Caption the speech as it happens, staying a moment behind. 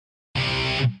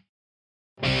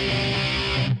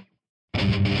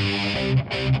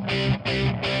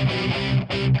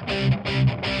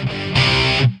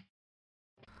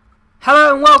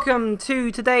Hello and welcome to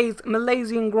today's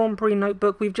Malaysian Grand Prix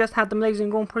notebook. We've just had the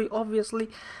Malaysian Grand Prix, obviously,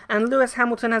 and Lewis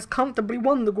Hamilton has comfortably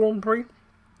won the Grand Prix,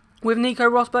 with Nico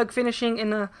Rosberg finishing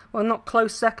in a, well, not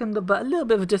close second, but a little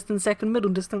bit of a distant second, middle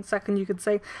distance second, you could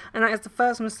say, and that is the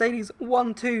first Mercedes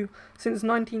 1-2 since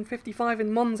 1955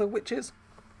 in Monza, which is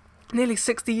nearly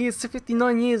 60 years to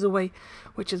 59 years away,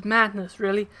 which is madness,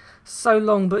 really. So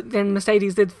long, but then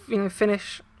Mercedes did,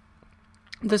 finish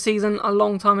the season a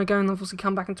long time ago and obviously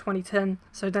come back in 2010,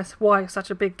 so that's why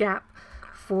such a big gap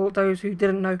for those who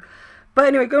didn't know. But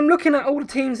anyway, I'm looking at all the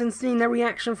teams and seeing their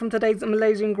reaction from today's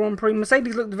Malaysian Grand Prix.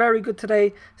 Mercedes looked very good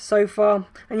today so far,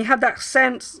 and you have that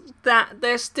sense that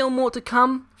there's still more to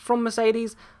come from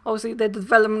Mercedes. Obviously, their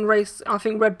development race, I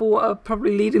think Red Bull are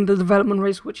probably leading the development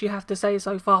race, which you have to say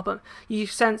so far, but you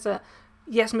sense that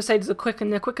yes, Mercedes are quick,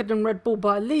 and they're quicker than Red Bull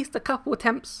by at least a couple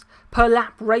attempts per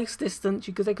lap race distance,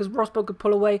 you could say, because Rosberg could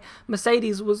pull away.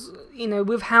 Mercedes was,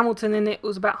 with Hamilton in it,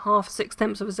 was about half, 6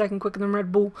 tenths of a second quicker than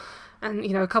Red Bull, and,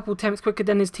 a couple attempts quicker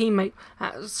than his teammate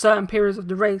at certain periods of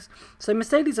the race. So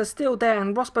Mercedes are still there,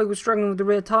 and Rosberg was struggling with the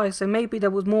rear tyres, so maybe there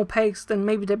was more pace, than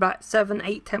maybe they're about 7,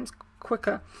 8 tenths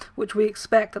quicker, which we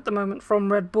expect at the moment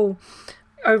from Red Bull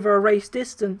over a race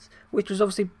distance, which was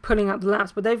obviously pulling out the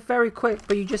laps, but they're very quick.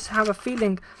 But you just have a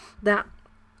feeling that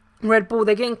Red Bull,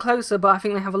 they're getting closer, but I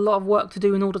think they have a lot of work to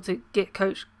do in order to get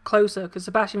coached closer, because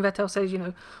Sebastian Vettel says,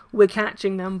 we're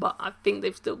catching them, but I think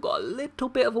they've still got a little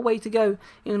bit of a way to go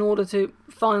in order to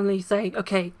finally say,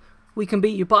 okay, we can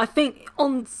beat you. But I think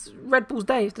on Red Bull's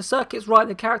day, if the circuit's right,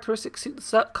 the characteristics suit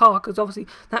the car, because obviously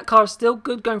that car is still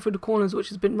good going through the corners, which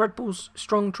has been Red Bull's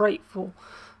strong trait for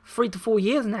 3 to 4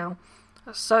 years now.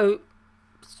 So,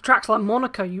 tracks like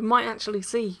Monaco, you might actually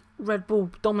see Red Bull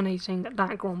dominating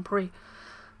that Grand Prix.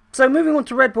 So, moving on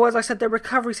to Red Bull, as I said, their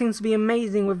recovery seems to be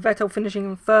amazing, with Vettel finishing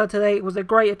in 3rd today. It was a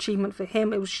great achievement for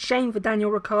him. It was a shame for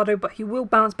Daniel Ricciardo, but he will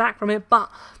bounce back from it. But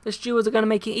the stewards are going to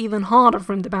make it even harder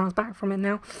for him to bounce back from it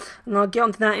now. And I'll get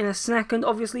onto that in a second.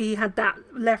 Obviously, he had that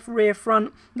left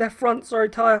front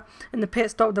tyre in the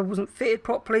pit stop that wasn't fitted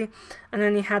properly. And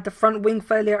then he had the front wing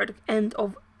failure at the end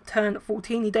of turn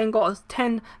 14. He then got a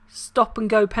 10 stop and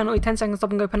go penalty, 10-second stop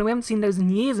and go penalty. We haven't seen those in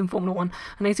years in Formula 1,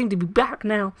 and they seem to be back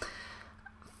now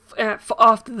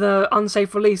after the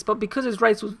unsafe release. But because his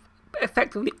race was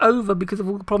effectively over because of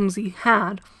all the problems he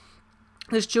had,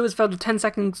 the stewards felt a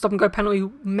 10-second stop and go penalty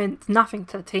meant nothing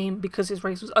to the team because his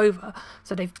race was over.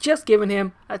 So they've just given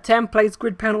him a 10-place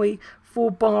grid penalty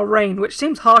for Bahrain, which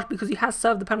seems harsh because he has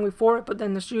served the penalty for it, but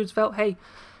then the stewards felt, hey,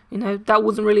 that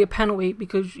wasn't really a penalty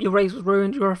because your race was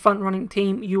ruined. You're a front-running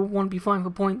team. You want to be fine for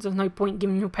points. There's no point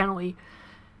giving you a penalty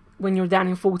when you're down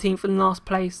in 14th in last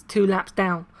place, 2 laps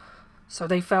down. So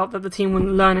they felt that the team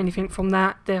wouldn't learn anything from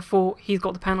that. Therefore, he's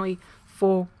got the penalty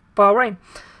for Bahrain.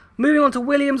 Moving on to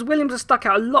Williams. Williams has stuck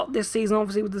out a lot this season,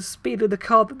 obviously, with the speed of the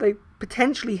car that they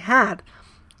potentially had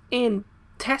in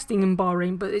testing in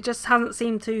Bahrain. But it just hasn't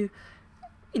seemed to,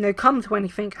 come to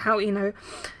anything.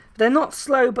 They're not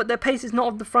slow, but their pace is not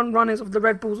of the front runners of the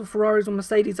Red Bulls or Ferraris or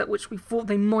Mercedes, at which we thought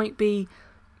they might be,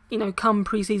 come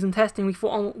pre-season testing. We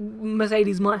thought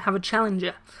Mercedes might have a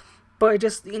challenger, but it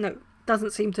just,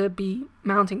 doesn't seem to be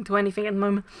mounting to anything at the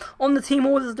moment. On the team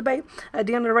orders debate, at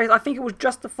the end of the race, I think it was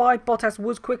justified. Bottas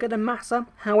was quicker than Massa.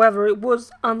 However, it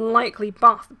was unlikely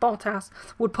Bottas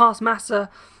would pass Massa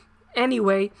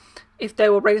anyway if they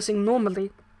were racing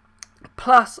normally.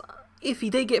 Plus, if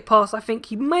he did get past, I think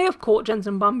he may have caught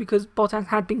Jenson Button because Bottas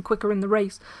had been quicker in the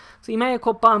race. So he may have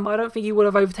caught Button, but I don't think he would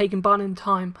have overtaken Button in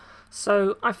time.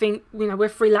 So I think,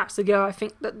 with 3 laps to go, I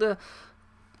think that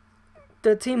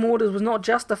the team orders was not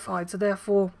justified. So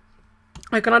therefore,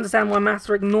 I can understand why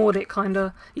Massa ignored it,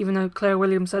 even though Claire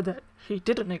Williams said that he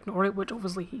didn't ignore it, which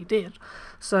obviously he did.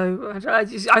 So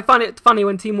I find it funny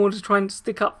when team orders try and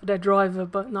stick up for their driver,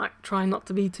 but try not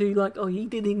to be too like, oh, he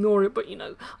did ignore it, but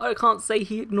I can't say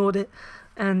he ignored it,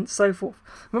 and so forth.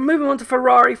 We're moving on to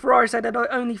Ferrari. Ferrari said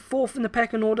they're only 4th in the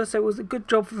pecking order, so it was a good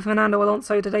job for Fernando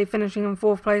Alonso today, finishing in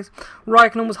 4th place.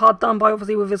 Raikkonen was hard done by,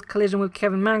 obviously, with his collision with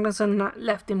Kevin Magnussen, and that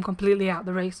left him completely out of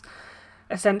the race.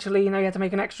 Essentially, he had to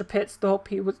make an extra pit stop.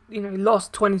 He was,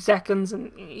 lost 20 seconds,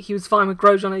 and he was fine with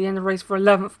Grosjean at the end of the race for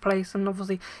 11th place. And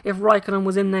obviously, if Raikkonen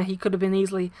was in there, he could have been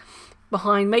easily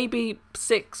behind, maybe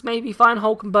 6, maybe fine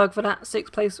Hulkenberg for that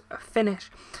 6th place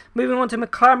finish. Moving on to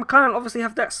McLaren. McLaren obviously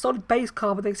have that solid base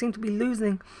car, but they seem to be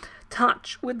losing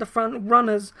touch with the front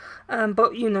runners,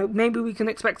 but maybe we can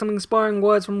expect some inspiring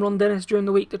words from Ron Dennis during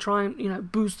the week to try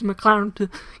and boost McLaren to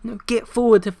get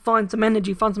forward, to find some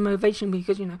energy, find some motivation,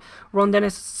 because Ron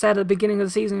Dennis said at the beginning of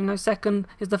the season, second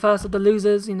is the first of the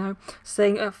losers,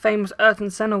 saying famous Earth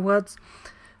and Senna words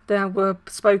that were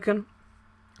spoken.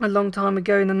 a long time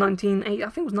ago in the 1980, I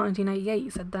think it was 1988 he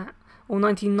said that, or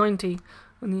 1990,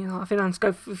 when, you know, I think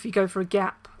that's if you go for a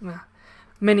gap.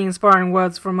 Many inspiring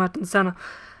words from Ayrton Senna.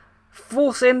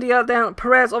 Force India down.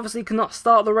 Perez obviously cannot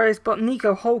start the race, but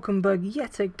Nico Hülkenberg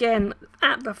yet again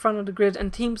at the front of the grid,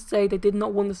 and teams say they did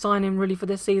not want to sign him really for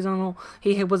this season, or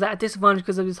he was at a disadvantage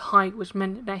because of his height, which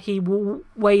meant that he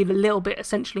weighed a little bit,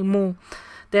 essentially more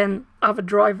than other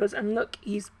drivers. And look,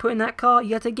 he's putting that car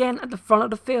yet again at the front of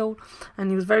the field, and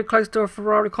he was very close to a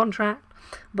Ferrari contract.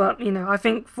 But, you know, I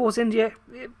think Force India,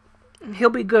 he'll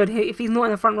be good if he's not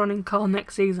in a front running car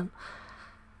next season.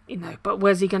 You know, but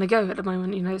where's he going to go at the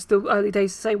moment? You know, it's still early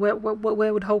days to say where would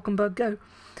Hülkenberg go.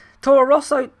 Toro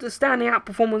Rosso, the standing out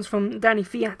performance from Danny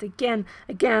Fiat again.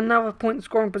 Again, another point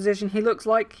scoring position. He looks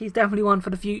like he's definitely one for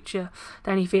the future.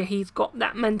 Danny Fiat, he's got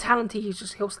that mentality.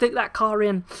 He'll stick that car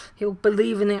in. He'll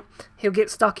believe in it. He'll get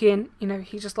stuck in. You know,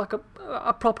 he's just like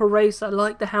a proper racer,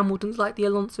 like the Hamiltons, like the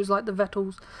Alonsos, like the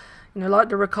Vettels. You know, like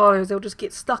the Ricciardos. They'll just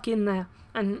get stuck in there.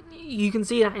 And you can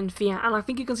see that in Fiat, and I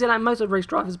think you can see that in most of the race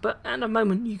drivers, but at the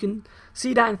moment you can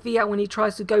see that in Fiat when he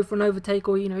tries to go for an overtake,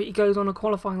 or, you know, he goes on a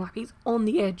qualifying lap. He's on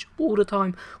the edge all the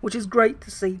time, which is great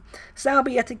to see. Sauber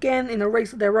yet again in a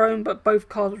race of their own, but both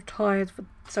cars were tired,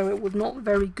 so it was not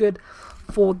very good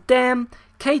for them.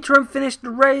 Caterham finished the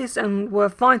race and were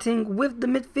fighting with the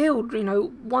midfield. You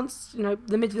know, once, you know,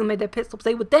 the midfield made their pit stops,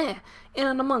 they were there in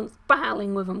and amongst,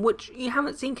 battling with them, which you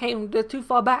haven't seen Caterham. They're too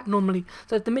far back normally.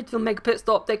 So if the midfield make a pit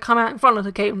stop, they come out in front of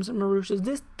the Caterhams and Marussias.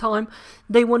 This time,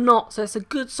 they were not. So it's a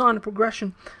good sign of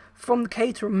progression from the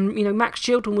Caterham. You know, Max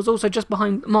Chilton was also just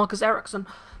behind Marcus Ericsson.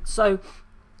 So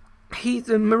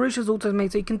the Marussia's also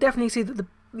made. So you can definitely see that the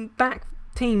back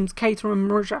teams, Caterham and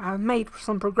Marussia, have made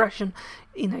some progression.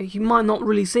 You know, you might not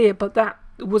really see it, but that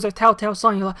was a telltale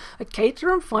sign. You're like, a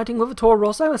Caterham fighting with a Toro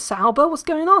Rosso, a Sauber, what's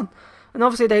going on? And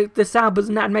obviously the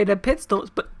Saubers had made their pit stops,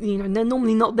 but, you know, they're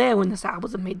normally not there when the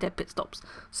Saubers have made their pit stops.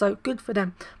 So good for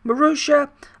them. Marussia,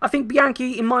 I think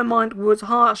Bianchi, in my mind, was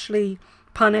harshly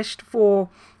punished for,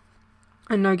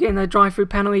 I know, getting a drive-through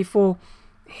penalty for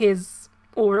his,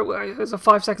 or it was a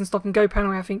 5-second stop and go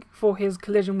penalty, I think, for his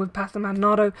collision with Pastor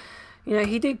Maldonado. You know,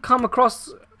 he did come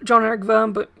across John-Eric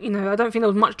Verne, but, you know, I don't think there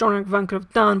was much John-Eric Verne could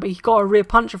have done, but he got a rear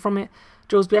puncher from it.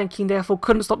 Jules Bianchi therefore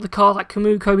couldn't stop the car, like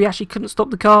Kamui Kobayashi couldn't stop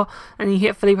the car, and he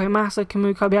hit Felipe Massa.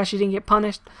 Kamui Kobayashi didn't get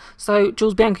punished, so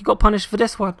Jules Bianchi got punished for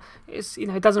this one. It's, you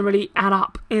know, it doesn't really add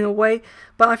up in a way,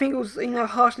 but I think it was, you know,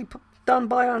 harshly done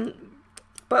by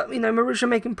but, you know, Marussia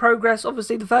making progress.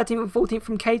 Obviously, the 13th and 14th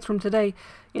from Caterham today,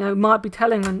 you know, might be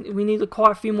telling, and we need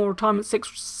quite a few more retirements,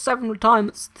 6-7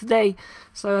 retirements today.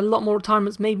 So a lot more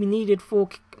retirements may be needed for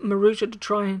Marussia to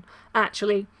try and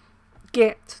actually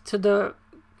get to the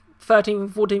 13th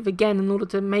and 14th again in order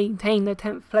to maintain their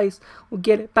 10th place or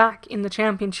get it back in the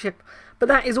championship. But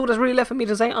that is all that's really left for me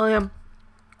to say. I am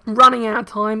running out of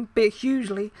time, bit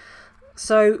hugely.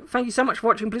 So, thank you so much for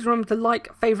watching. Please remember to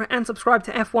like, favourite and subscribe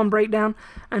to F1 Breakdown.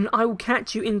 And I will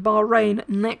catch you in Bahrain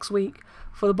next week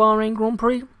for the Bahrain Grand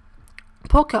Prix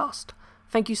podcast.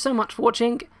 Thank you so much for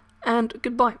watching, and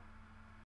goodbye.